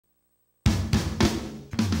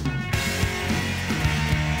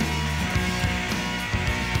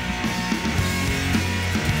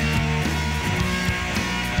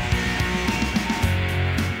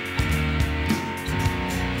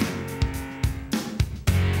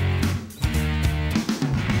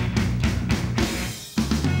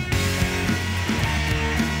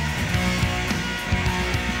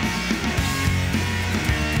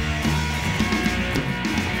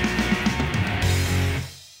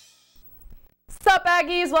up,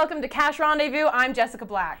 Aggies? Welcome to Cash Rendezvous. I'm Jessica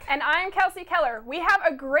Black. And I'm Kelsey Keller. We have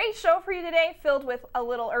a great show for you today filled with a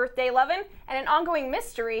little Earth Day lovin' and an ongoing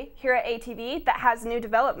mystery here at ATV that has new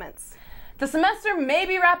developments. The semester may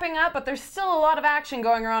be wrapping up, but there's still a lot of action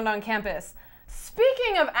going around on campus.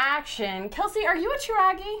 Speaking of action, Kelsey, are you a true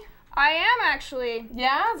Aggie? I am actually.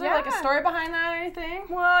 Yeah? Is there like a story behind that or anything?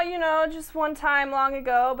 Well, you know, just one time long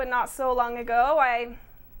ago, but not so long ago, I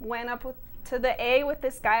went up to the A with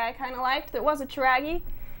this guy I kind of liked that was a true Aggie.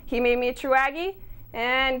 He made me a true Aggie,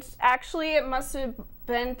 and actually it must have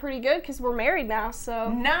been pretty good because we're married now, so.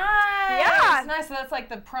 Nice! Yeah! It's nice, so that's like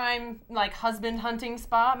the prime like husband hunting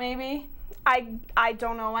spot, maybe? I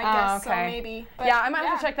don't know, I guess okay. so, maybe. But yeah, I might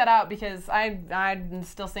have to check that out because I'm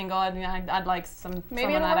still single. I'd like some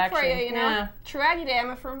maybe it'll that work action. for you, you know? Yeah. True Aggie Day, I'm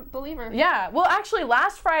a firm believer. Yeah, well actually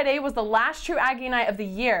last Friday was the last True Aggie Night of the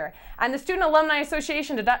year, and the Student Alumni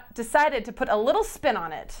Association decided to put a little spin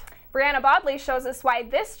on it. Brianna Bodley shows us why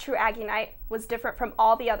this True Aggie Night was different from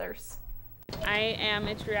all the others. I am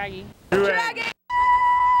a True Aggie. True Aggie!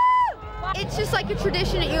 It's just like a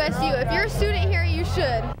tradition at USU. If you're a student here, you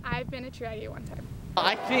should. I've been a True Aggie one time.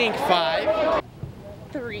 I think 5.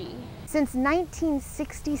 3. Since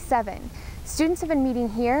 1967, students have been meeting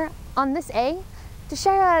here on this A to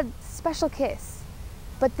share a special kiss.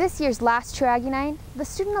 But this year's last True Aggie Night, the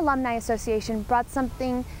Student Alumni Association brought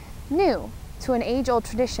something new to an age-old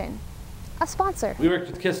tradition, a sponsor. We worked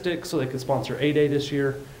with Kiss Stick so they could sponsor A-Day this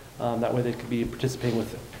year. That way they could be participating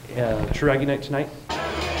with True Aggie Night tonight.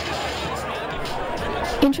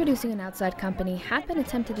 Introducing an outside company had been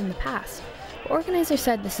attempted in the past, but organizers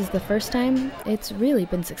said this is the first time it's really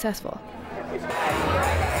been successful.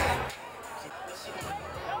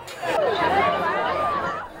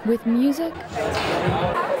 With music,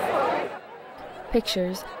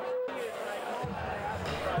 pictures,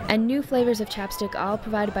 and new flavors of chapstick all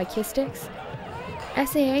provided by Kiss Sticks,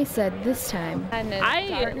 SAA said this time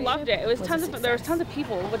I loved it. It was tons of fun. There was tons of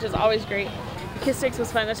people, which is always great. Kiss Sticks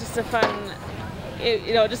was fun. That's just a fun,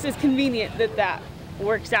 you know, just is convenient that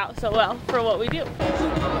works out so well for what we do.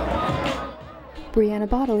 Brianna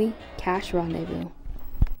Bodley, Cash Rendezvous.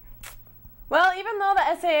 Well, even though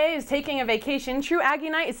the SAA is taking a vacation, True Aggie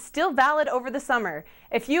Night is still valid over the summer.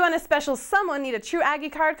 If you and a special someone need a True Aggie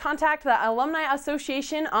card, contact the Alumni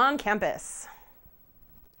Association on campus.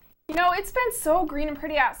 You know, it's been so green and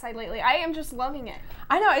pretty outside lately. I am just loving it.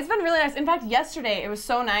 I know, it's been really nice. In fact, yesterday it was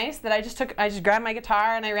so nice that I just grabbed my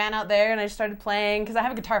guitar and I ran out there and I just started playing because I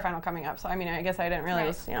have a guitar final coming up. So I mean, I guess I didn't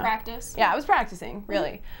really practice. Yeah, I was practicing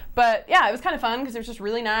really, but yeah, it was kind of fun because it was just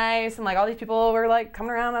really nice and like all these people were like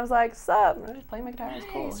coming around. And I was like, "Sup?" And I was just playing my guitar. It was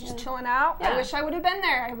cool. Just chilling out. Yeah. I wish I would have been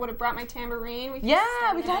there. I would have brought my tambourine. We could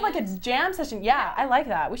have like a jam session. Yeah, I like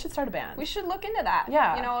that. We should start a band. We should look into that.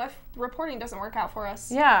 Yeah. You know, if reporting doesn't work out for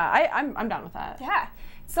us. Yeah, I'm down with that. Yeah.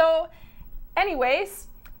 So, anyways.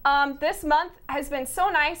 This month has been so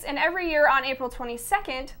nice, and every year on April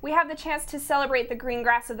 22nd, we have the chance to celebrate the green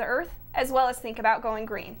grass of the earth, as well as think about going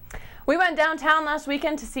green. We went downtown last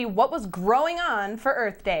weekend to see what was growing on for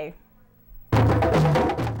Earth Day.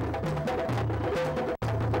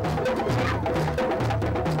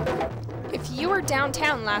 If you were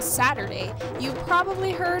downtown last Saturday, you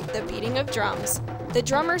probably heard the beating of drums. The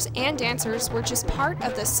drummers and dancers were just part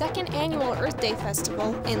of the second annual Earth Day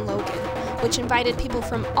Festival in Logan, which invited people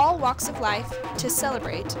from all walks of life to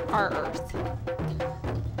celebrate our Earth.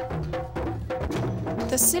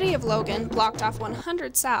 The city of Logan blocked off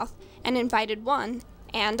 100 South and invited one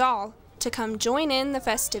and all to come join in the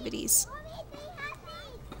festivities.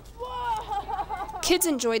 Kids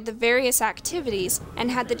enjoyed the various activities and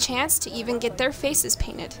had the chance to even get their faces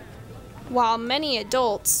painted, while many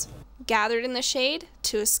adults gathered in the shade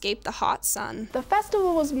to escape the hot sun. The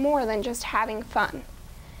festival was more than just having fun.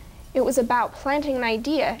 It was about planting an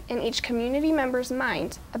idea in each community member's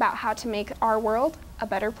mind about how to make our world a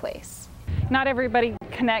better place. Not everybody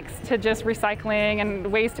connects to just recycling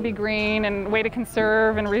and ways to be green and way to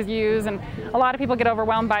conserve and reuse, and a lot of people get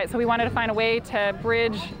overwhelmed by it, so we wanted to find a way to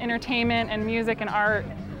bridge entertainment and music and art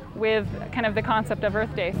with kind of the concept of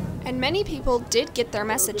Earth Day. And many people did get their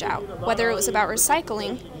message out, whether it was about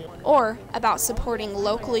recycling or about supporting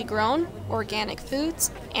locally grown organic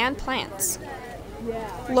foods and plants.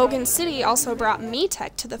 Logan City also brought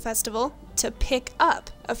MeTech to the festival to pick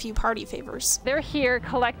up a few party favors. They're here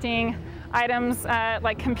collecting items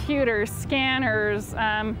like computers, scanners,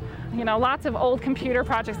 you know, lots of old computer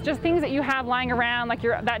projects, just things that you have lying around, like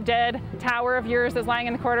that dead tower of yours that's lying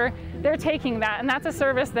in the corner. They're taking that, and that's a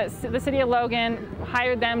service that the City of Logan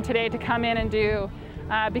hired them today to come in and do.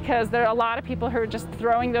 Because there are a lot of people who are just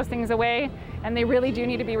throwing those things away, and they really do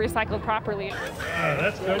need to be recycled properly.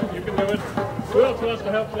 That's good. You can do it. Who else wants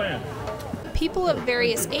to help plant? People of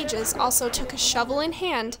various ages also took a shovel in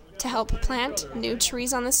hand to help plant new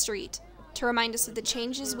trees on the street, to remind us of the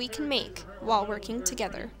changes we can make while working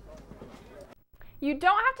together. You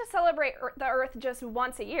don't have to celebrate the Earth just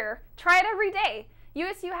once a year. Try it every day.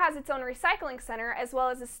 USU has its own recycling center as well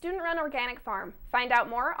as a student-run organic farm. Find out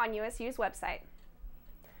more on USU's website.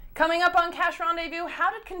 Coming up on Cash Rendezvous,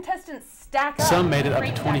 how did contestants stack up? Some made it up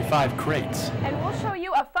to 25 crates. And we'll show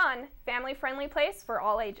you a fun, family-friendly place for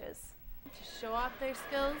all ages. To show off their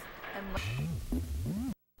skills and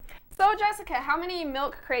So Jessica, how many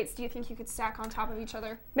milk crates do you think you could stack on top of each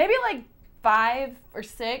other? Maybe like 5 or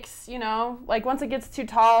 6, you know, like once it gets too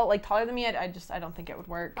tall, like taller than me, I don't think it would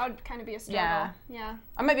work. That would kind of be a struggle. Yeah.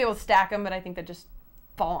 I might be able to stack them, but I think they'd just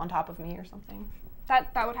fall on top of me or something.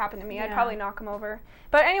 That would happen to me. Yeah. I'd probably knock them over.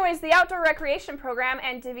 But anyways, the Outdoor Recreation Program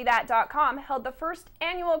and DivvyThat.com held the first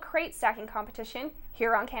annual crate stacking competition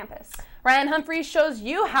here on campus. Ryan Humphreys shows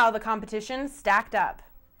you how the competition stacked up.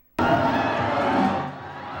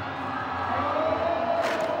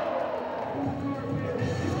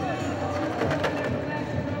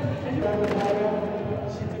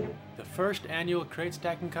 The first annual crate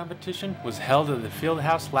stacking competition was held at the field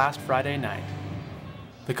house last Friday night.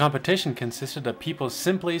 The competition consisted of people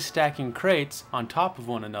simply stacking crates on top of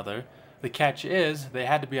one another. The catch is, they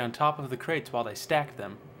had to be on top of the crates while they stacked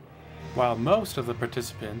them. While most of the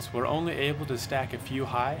participants were only able to stack a few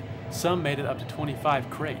high, some made it up to 25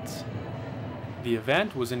 crates. The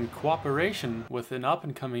event was in cooperation with an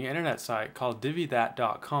up-and-coming internet site called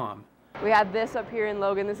DivvyThat.com. We had this up here in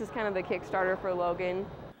Logan. This is kind of the Kickstarter for Logan.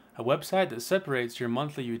 A website that separates your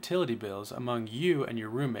monthly utility bills among you and your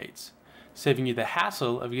roommates, saving you the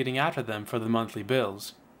hassle of getting after them for the monthly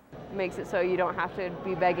bills. It makes it so you don't have to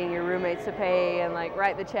be begging your roommates to pay and like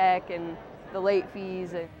write the check and the late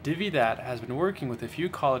fees. DivvyThat has been working with a few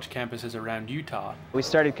college campuses around Utah. We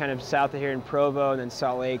started kind of south of here in Provo and then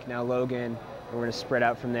Salt Lake, now Logan, and we're going to spread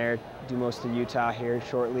out from there, do most of Utah here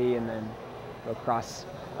shortly, and then go across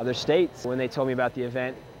other states. When they told me about the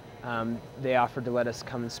event, they offered to let us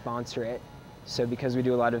come and sponsor it. So because we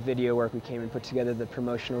do a lot of video work, we came and put together the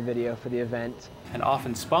promotional video for the event. And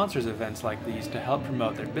often sponsors events like these to help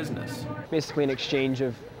promote their business. Basically an exchange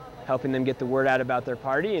of helping them get the word out about their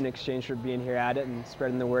party in exchange for being here at it and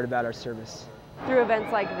spreading the word about our service. Through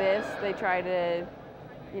events like this, they try to,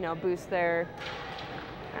 you know, boost their,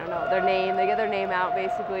 their name. They get their name out,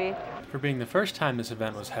 basically. For being the first time this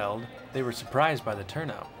event was held, they were surprised by the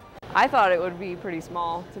turnout. I thought it would be pretty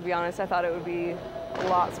small, to be honest. I thought it would be a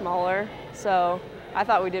lot smaller, so I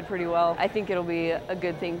thought we did pretty well. I think it'll be a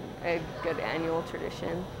good thing, a good annual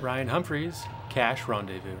tradition. Ryan Humphreys, Cash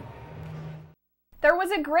Rendezvous. There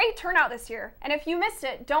was a great turnout this year, and if you missed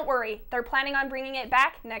it, don't worry. They're planning on bringing it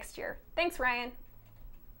back next year. Thanks, Ryan.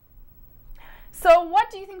 So what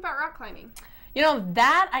do you think about rock climbing? You know,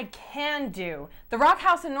 that I can do. The Rock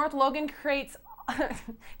House in North Logan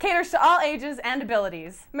caters to all ages and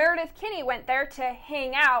abilities. Meredith Kinney went there to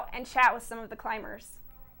hang out and chat with some of the climbers.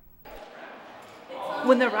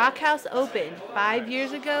 When the Rock House opened 5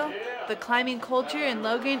 years ago, the climbing culture in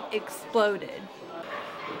Logan exploded.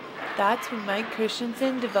 That's when Mike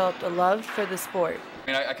Christensen developed a love for the sport.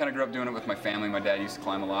 I mean, I kind of grew up doing it with my family. My dad used to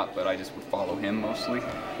climb a lot, but I just would follow him mostly.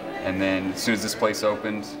 And then as soon as this place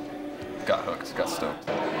opened, got hooked, got stoked.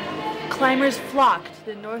 Climbers flocked to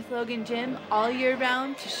the North Logan gym all year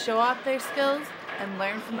round to show off their skills and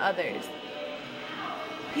learn from others.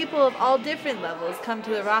 People of all different levels come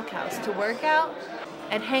to the Rock House to work out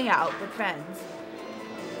and hang out with friends.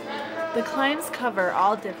 The climbs cover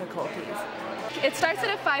all difficulties. It starts at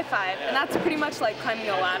a 5'5", and that's pretty much like climbing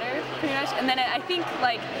a ladder, pretty much. And then I think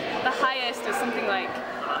like the highest is something like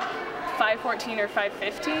 5'14" or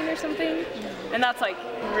 5'15" or something, and that's like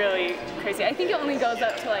really crazy. I think it only goes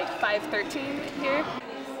up to like 5'13" here.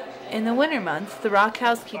 In the winter months, the Rock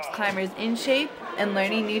House keeps climbers in shape and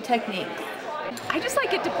learning new techniques. I just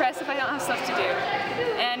like get depressed if I don't have stuff to do.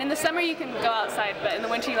 And in the summer you can go outside, but in the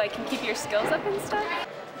winter you like can keep your skills up and stuff.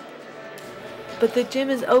 But the gym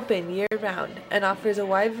is open year-round and offers a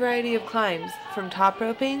wide variety of climbs, from top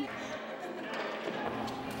roping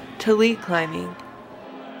to lead climbing,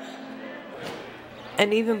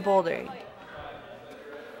 and even bouldering.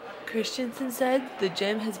 Christensen said the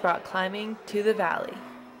gym has brought climbing to the valley.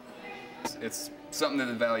 It's something that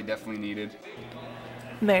the valley definitely needed.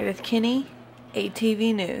 Meredith Kinney,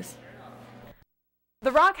 ATV News.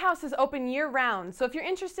 The Rock House is open year-round, so if you're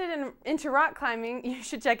interested into rock climbing, you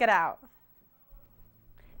should check it out.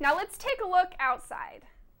 Now let's take a look outside.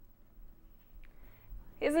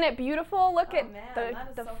 Isn't it beautiful? Look at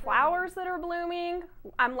the flowers that are blooming.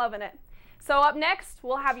 I'm loving it. So up next,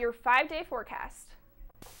 we'll have your 5-day forecast.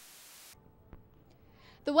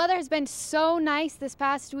 The weather has been so nice this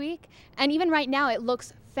past week, and even right now it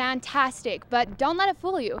looks fantastic, but don't let it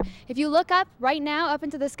fool you. If you look up right now, up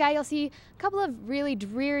into the sky, you'll see a couple of really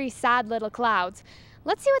dreary, sad little clouds.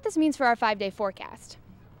 Let's see what this means for our 5-day forecast.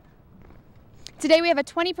 Today we have a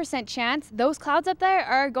 20% chance those clouds up there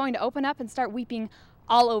are going to open up and start weeping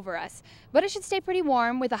all over us, but it should stay pretty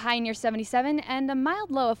warm with a high near 77 and a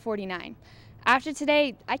mild low of 49. After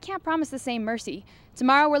today, I can't promise the same mercy.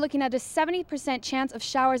 Tomorrow we're looking at a 70% chance of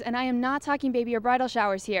showers, and I am not talking baby or bridal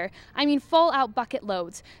showers here. I mean full out bucket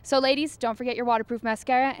loads. So ladies, don't forget your waterproof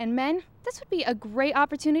mascara, and men, this would be a great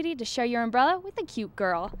opportunity to share your umbrella with a cute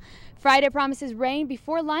girl. Friday promises rain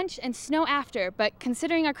before lunch and snow after, but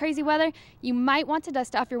considering our crazy weather, you might want to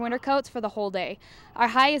dust off your winter coats for the whole day. Our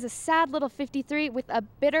high is a sad little 53 with a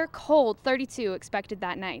bitter cold 32 expected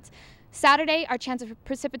that night. Saturday, our chance of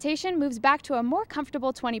precipitation moves back to a more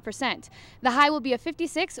comfortable 20%. The high will be a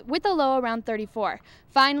 56 with a low around 34.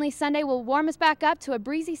 Finally, Sunday will warm us back up to a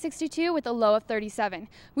breezy 62 with a low of 37.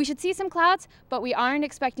 We should see some clouds, but we aren't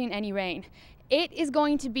expecting any rain. It is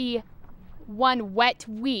going to be one wet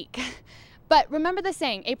week. But remember the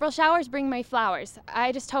saying, April showers bring May flowers.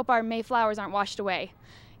 I just hope our May flowers aren't washed away.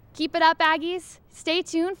 Keep it up, Aggies. Stay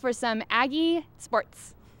tuned for some Aggie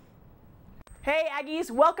sports. Hey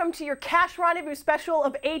Aggies, welcome to your Cash Rendezvous special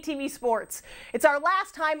of ATV Sports. It's our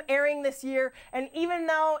last time airing this year, and even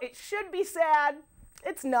though it should be sad,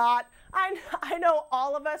 it's not. I know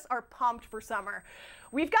all of us are pumped for summer.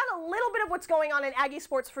 We've got a little bit of what's going on in Aggie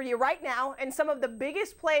sports for you right now, and some of the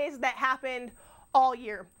biggest plays that happened all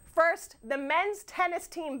year. First, the men's tennis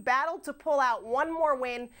team battled to pull out one more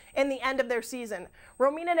win in the end of their season.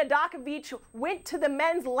 Romina Nadakovic went to the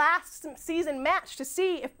men's last season match to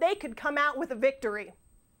see if they could come out with a victory.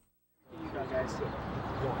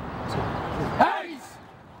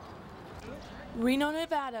 Reno,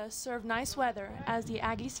 Nevada served nice weather as the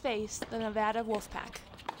Aggies faced the Nevada Wolfpack.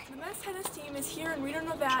 The men's tennis team is here in Reno,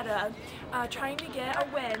 Nevada, trying to get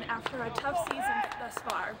a win after a tough season thus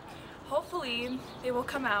far. Hopefully, they will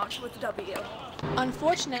come out with a W.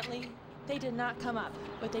 Unfortunately, they did not come up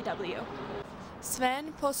with a W.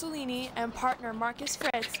 Sven Posolini and partner Marcus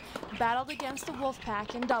Fritz battled against the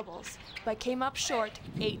Wolfpack in doubles, but came up short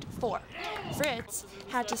 8-4. Fritz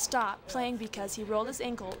had to stop playing because he rolled his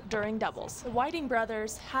ankle during doubles. The Whiting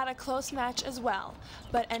brothers had a close match as well,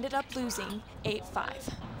 but ended up losing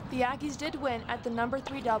 8-5. The Aggies did win at the number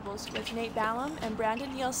 3 doubles with Nate Ballum and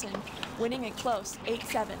Brandon Nielsen winning a close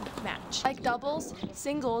 8-7 match. Like doubles,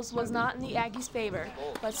 singles was not in the Aggies' favor,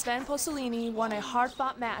 but Sven Posolini won a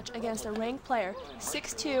hard-fought match against a ranked player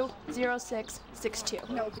 6-2, 0-6,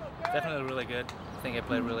 6-2. Definitely really good. I think I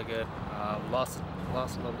played really good. Lost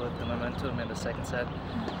a little bit the momentum in the second set,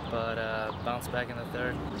 but bounced back in the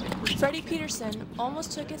third. Freddie Peterson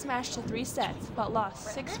almost took his match to 3 sets, but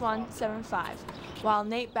lost 6-1, 7-5, while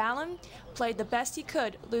Nate Ballum played the best he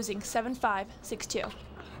could, losing 7-5, 6-2.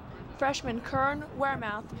 Freshman Kern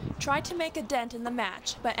Wehrmouth tried to make a dent in the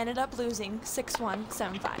match, but ended up losing 6-1,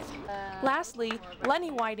 7-5. Lastly,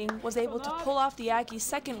 Lenny Whiting was able to pull off the Aggies'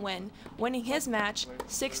 second win, winning his match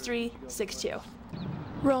 6-3, 6-2.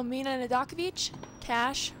 Romina Nadakovic,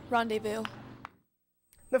 Cash Rendezvous.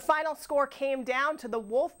 The final score came down to the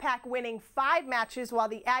Wolfpack winning 5 matches while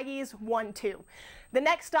the Aggies won 2. The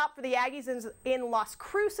next stop for the Aggies is in Las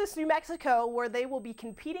Cruces, New Mexico, where they will be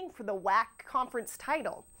competing for the WAC conference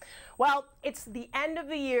title. Well, it's the end of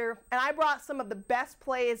the year, and I brought some of the best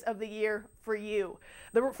plays of the year for you.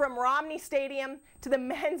 From Romney Stadium to the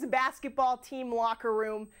men's basketball team locker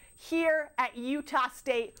room, here at Utah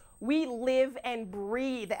State, we live and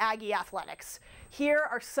breathe Aggie athletics. Here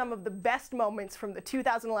are some of the best moments from the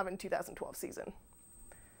 2011-2012 season.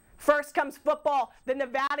 First comes football, the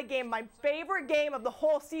Nevada game, my favorite game of the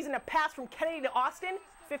whole season. A pass from Kennedy to Austin,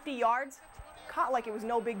 50 yards, caught like it was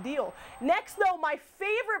no big deal. Next though, my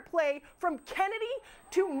favorite play from Kennedy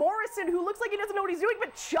to Morrison, who looks like he doesn't know what he's doing,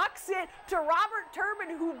 but chucks it to Robert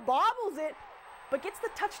Turbin, who bobbles it, but gets the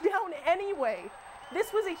touchdown anyway.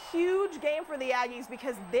 This was a huge game for the Aggies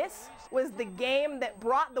because this was the game that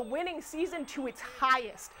brought the winning season to its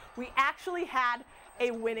highest. We actually had a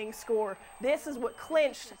winning score. This is what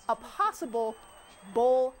clinched a possible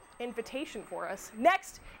bowl invitation for us.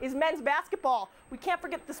 Next is men's basketball. We can't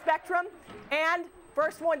forget the Spectrum. And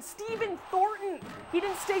first one, Stephen Thornton. He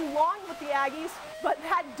didn't stay long with the Aggies, but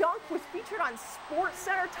that dunk was featured on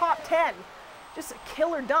SportsCenter Top 10. just a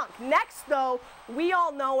killer dunk. Next, though, we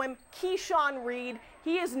all know him, Keyshawn Reed.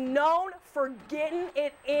 He is known for getting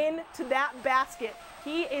it into that basket.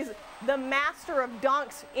 He is the master of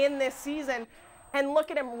dunks in this season. And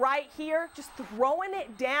look at him right here, just throwing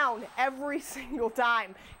it down every single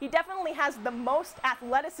time. He definitely has the most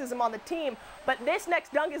athleticism on the team, but this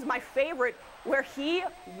next dunk is my favorite, where he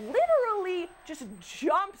literally just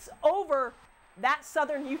jumps over that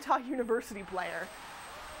Southern Utah University player.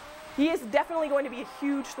 He is definitely going to be a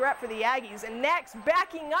huge threat for the Aggies. And next,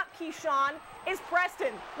 backing up Keyshawn, is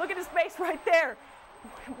Preston. Look at his face right there.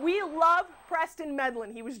 We love Preston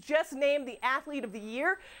Medlin. He was just named the Athlete of the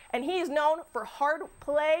Year, and he is known for hard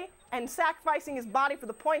play and sacrificing his body for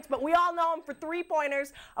the points, but we all know him for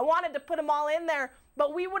three-pointers. I wanted to put them all in there,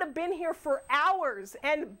 but we would have been here for hours.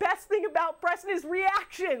 And best thing about Preston is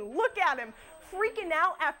reaction. Look at him, freaking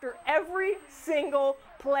out after every single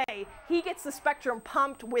play. He gets the spectrum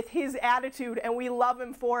pumped with his attitude, and we love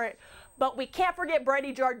him for it. But we can't forget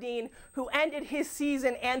Brady Jardine, who ended his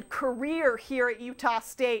season and career here at Utah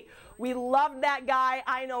State. We love that guy.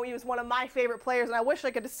 I know he was one of my favorite players, and I wish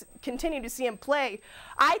I could continue to see him play.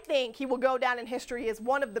 I think he will go down in history as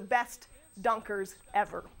one of the best dunkers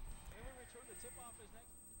ever.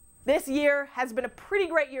 This year has been a pretty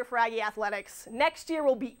great year for Aggie athletics. Next year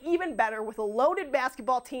will be even better with a loaded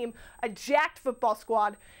basketball team, a jacked football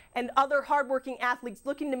squad, and other hardworking athletes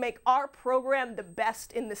looking to make our program the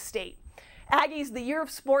best in the state. Aggies, the year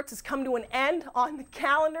of sports has come to an end on the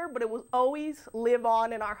calendar, but it will always live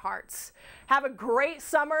on in our hearts. Have a great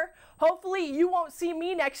summer. Hopefully you won't see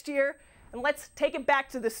me next year, and let's take it back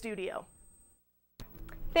to the studio.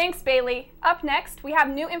 Thanks, Bailey. Up next, we have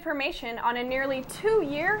new information on a nearly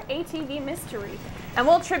 2-year ATV mystery. And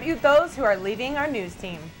we'll tribute those who are leaving our news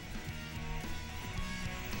team.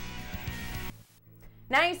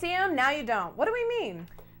 Now you see them, now you don't. What do we mean?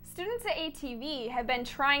 Students at ATV have been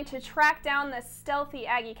trying to track down the stealthy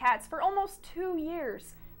Aggie cats for almost 2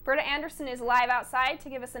 years. Britta Anderson is live outside to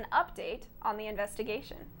give us an update on the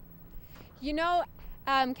investigation. You know,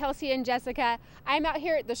 Kelsey and Jessica, I'm out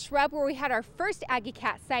here at the shrub where we had our first Aggie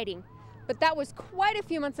cat sighting, but that was quite a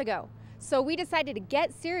few months ago. So we decided to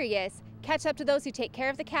get serious, catch up to those who take care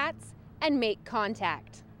of the cats, and make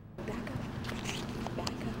contact. Back up,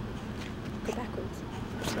 go backwards,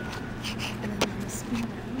 and then spin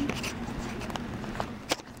around.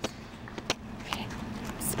 Okay,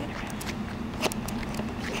 spin around.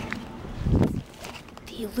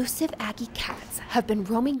 The elusive Aggie cats have been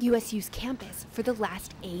roaming USU's campus for the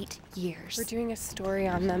last 8 years. We're doing a story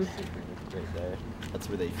on them. Right there. That's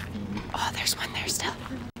where they feed. Oh, there's one there still.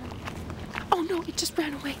 Oh no, it just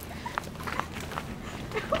ran away.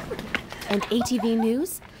 And ATV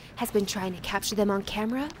News has been trying to capture them on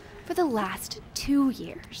camera for the last 2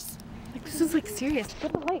 years. Like, this is like serious.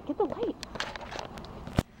 Get the light, get the light.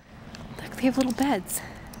 Look, they have little beds.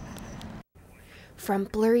 From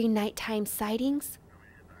blurry nighttime sightings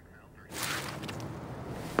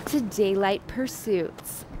to daylight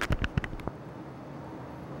pursuits.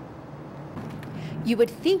 You would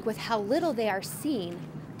think with how little they are seen,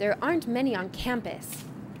 there aren't many on campus,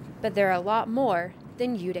 but there are a lot more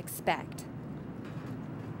than you'd expect.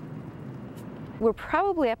 We're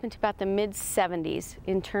probably up into about the mid-70s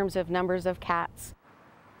in terms of numbers of cats.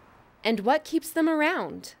 And what keeps them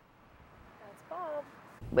around?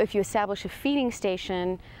 If you establish a feeding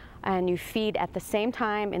station and you feed at the same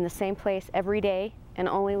time in the same place every day and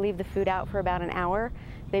only leave the food out for about an hour,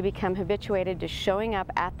 they become habituated to showing up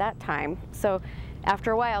at that time. So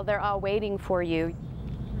after a while, they're all waiting for you.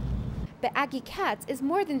 But Aggie Cats is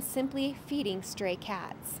more than simply feeding stray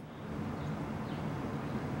cats.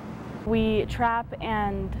 We trap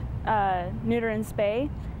and neuter and spay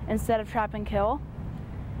instead of trap and kill.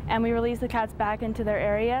 And we release the cats back into their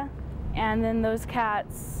area. And then those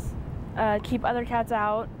cats keep other cats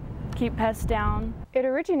out, keep pests down. It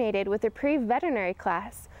originated with a pre-veterinary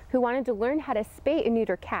class who wanted to learn how to spay and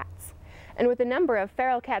neuter cats. And with a number of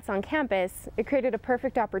feral cats on campus, it created a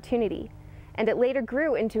perfect opportunity. And it later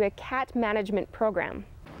grew into a cat management program.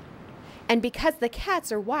 And because the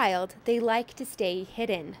cats are wild, they like to stay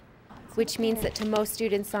hidden, which means that to most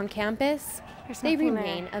students on campus, they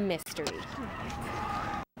remain a mystery.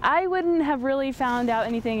 I wouldn't have really found out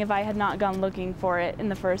anything if I had not gone looking for it in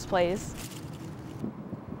the first place.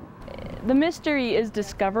 The mystery is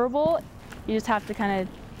discoverable. You just have to kind of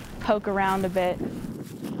poke around a bit.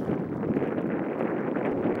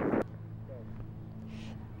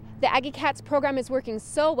 The Aggie Cats program is working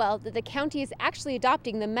so well that the county is actually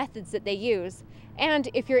adopting the methods that they use. And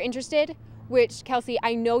if you're interested, which Kelsey,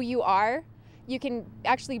 I know you are you can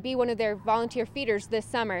actually be one of their volunteer feeders this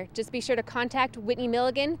summer. Just be sure to contact Whitney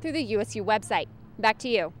Milligan through the USU website. Back to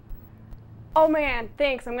you. Oh man,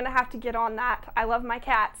 thanks. I'm gonna have to get on that. I love my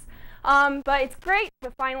cats. But it's great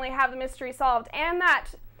to finally have the mystery solved, and that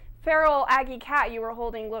feral Aggie cat you were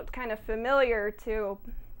holding looked kind of familiar too.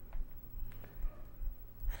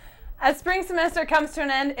 As spring semester comes to an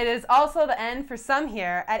end, it is also the end for some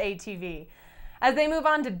here at ATV, as they move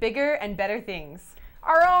on to bigger and better things.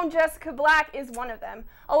 Our own Jessica Black is one of them,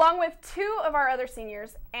 along with 2 of our other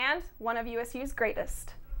seniors and one of USU's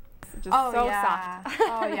greatest. Just so soft.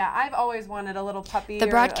 Oh yeah, I've always wanted a little puppy. The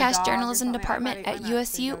broadcast journalism department at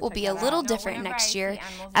USU will be a little different next year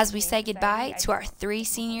as we say goodbye to our 3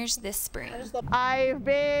 seniors this spring. I've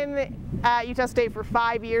been at Utah State for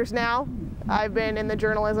 5 years now. I've been in the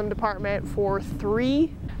journalism department for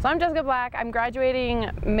 3. So I'm Jessica Black. I'm graduating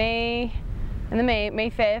May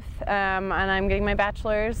 5th, and I'm getting my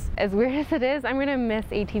bachelor's. As weird as it is, I'm going to miss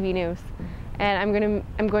ATV News, and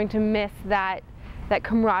I'm going to miss that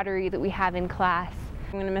camaraderie that we have in class.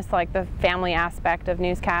 I'm going to miss like the family aspect of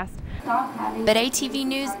newscast. But ATV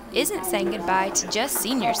News isn't saying goodbye to just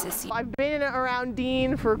seniors this year. I've been around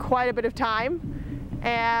Dean for quite a bit of time,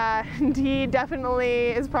 and he definitely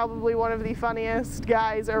is probably one of the funniest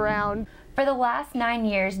guys around. For the last 9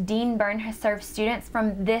 years, Dean Byrne has served students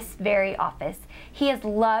from this very office. He is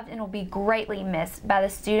loved and will be greatly missed by the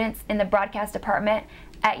students in the broadcast department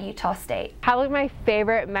at Utah State. Probably my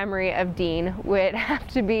favorite memory of Dean would have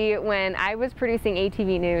to be when I was producing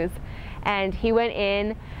ATV News, and he went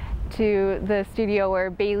in to the studio where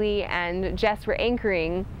Bailey and Jess were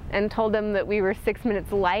anchoring and told them that we were 6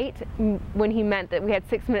 minutes late when he meant that we had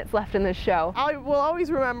 6 minutes left in the show. I will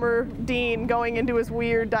always remember Dean going into his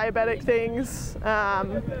weird diabetic things,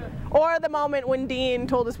 or the moment when Dean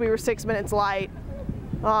told us we were 6 minutes late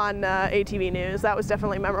on ATV News. That was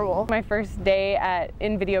definitely memorable. My first day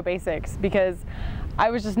in Video Basics, because I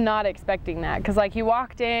was just not expecting that, because like he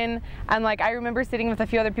walked in and like I remember sitting with a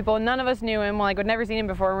few other people and none of us knew him, like we'd never seen him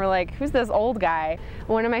before, and we're like, who's this old guy?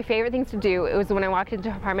 One of my favorite things to do, it was when I walked into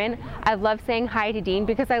the department, I love saying hi to Dean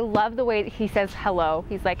because I love the way that he says hello.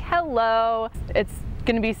 He's like, hello. It's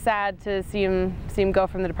gonna be sad to see him go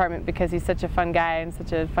from the department because he's such a fun guy and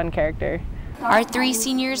such a fun character. Our 3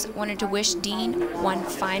 seniors wanted to wish Dean one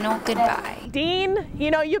final goodbye. Dean,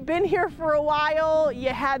 you know, you've been here for a while. You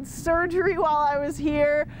had surgery while I was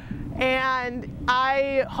here, and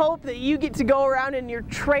I hope that you get to go around in your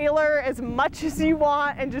trailer as much as you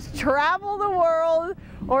want and just travel the world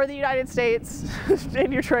or the United States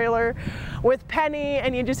in your trailer with Penny,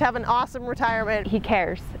 and you just have an awesome retirement. He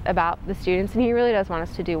cares about the students, and he really does want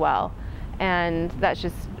us to do well, and that's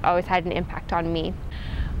just always had an impact on me.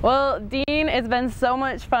 Well, Dean, it's been so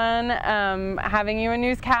much fun having you in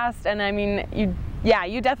newscast, and I mean,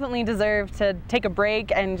 you definitely deserve to take a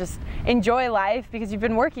break and just enjoy life because you've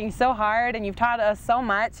been working so hard and you've taught us so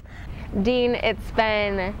much. Dean, it's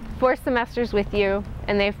been 4 semesters with you,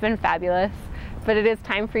 and they've been fabulous, but it is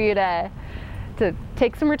time for you to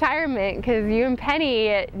take some retirement because you and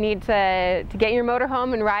Penny need to get your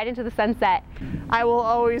motorhome and ride into the sunset. I will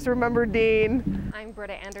always remember Dean. I'm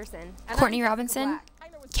Britta Anderson. Courtney Robinson,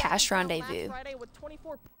 Cash Rendezvous.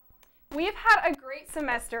 We've had a great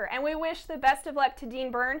semester, and we wish the best of luck to Dean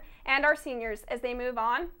Byrne and our seniors as they move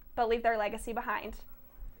on, but leave their legacy behind.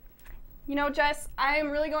 You know, Jess, I am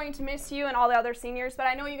really going to miss you and all the other seniors, but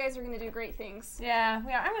I know you guys are going to do great things. Yeah,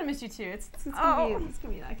 I'm going to miss you too. It's going to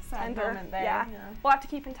be like a sad moment there. Yeah. We'll have to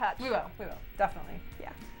keep in touch. We will, definitely.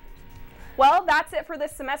 Yeah. Well, that's it for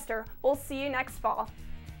this semester. We'll see you next fall.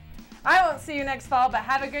 I won't see you next fall, but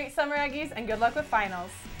have a great summer, Aggies, and good luck with finals.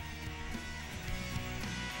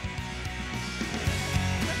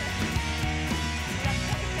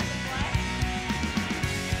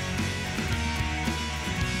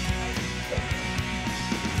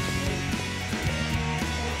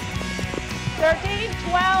 "13,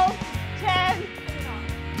 12, 10,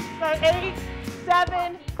 8,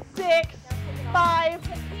 7, 6, 5,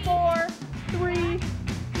 4, 3,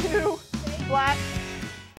 2, black."